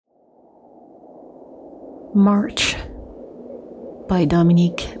March by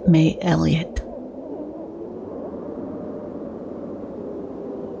Dominique May Elliott.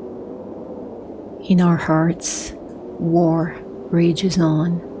 In our hearts, war rages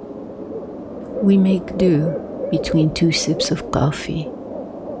on. We make do between two sips of coffee.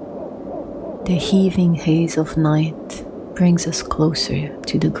 The heaving haze of night brings us closer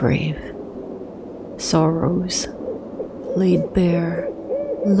to the grave. Sorrows laid bare,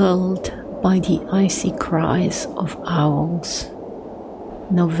 lulled by the icy cries of owls.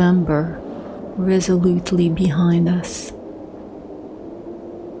 November resolutely behind us.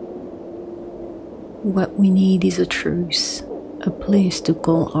 What we need is a truce, a place to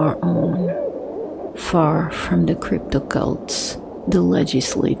call our own, far from the crypto-cults, the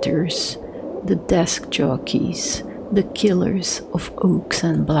legislators, the desk jockeys, the killers of oaks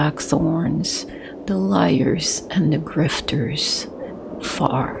and blackthorns, the liars and the grifters,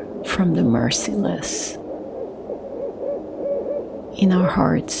 far from the merciless. In our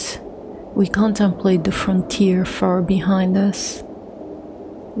hearts, we contemplate the frontier far behind us,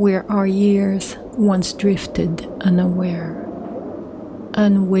 where our years once drifted unaware,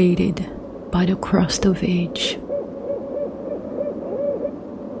 unweighted by the crust of age.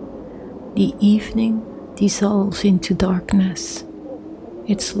 The evening dissolves into darkness,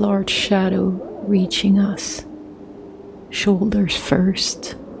 its large shadow reaching us, shoulders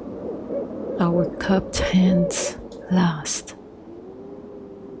first, our cupped hands last.